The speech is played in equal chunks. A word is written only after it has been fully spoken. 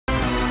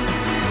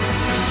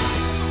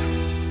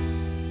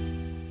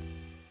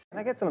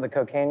I get some of the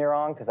cocaine you're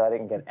on? Because I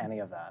didn't get any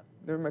of that.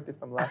 There might be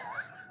some left.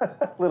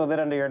 A little bit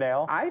under your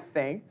nail? I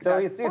think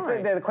so. That's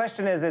fine. The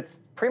question is,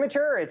 it's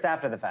premature or it's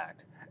after the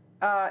fact?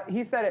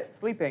 He said it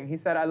sleeping. He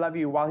said, I love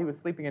you while he was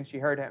sleeping and she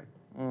heard him.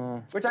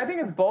 Which I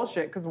think is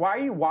bullshit, because why are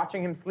you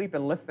watching him sleep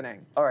and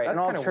listening? All right, That's in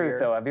all kinda truth,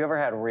 weird. though, have you ever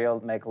had real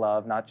make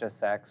love, not just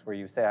sex, where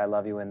you say I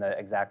love you in the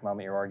exact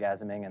moment you're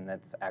orgasming and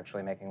it's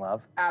actually making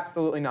love?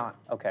 Absolutely not.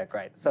 Okay,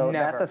 great. So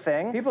Never. that's a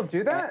thing. People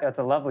do that? It's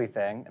a lovely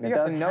thing. And You it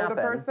have does to know happen.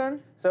 the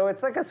person? So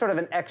it's like a sort of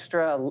an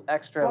extra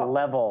Well,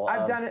 level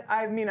I've of... done it.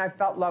 I mean, I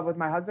felt love with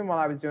my husband while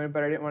I was doing it,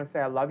 but I didn't want to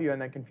say I love you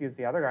and then confuse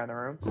the other guy in the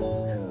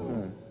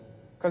room.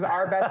 Because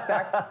our best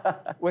sex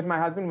with my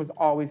husband was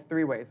always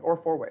 3 ways or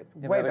 4 ways.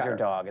 Yeah, Way that was better. your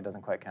dog. It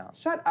doesn't quite count.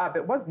 Shut up.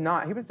 It was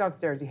not. He was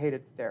downstairs. He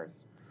hated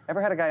stairs.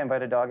 Ever had a guy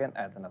invite a dog in?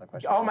 That's another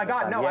question. Oh my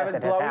God, no. Yes, I was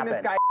it has blowing this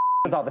happened. guy.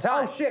 Happens all the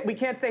time. Oh shit, we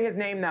can't say his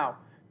name now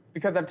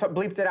because I've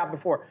bleeped it out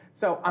before.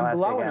 So I'll I'm ask you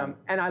blowing again. him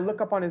and I look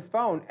up on his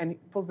phone and he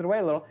pulls it away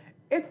a little.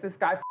 It's this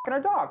guy fucking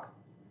our dog.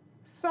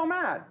 So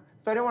mad.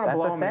 So I didn't want to That's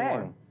blow a him thing.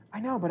 anymore. I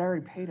know, but I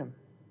already paid him.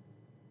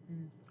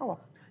 Oh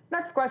well.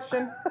 Next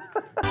question.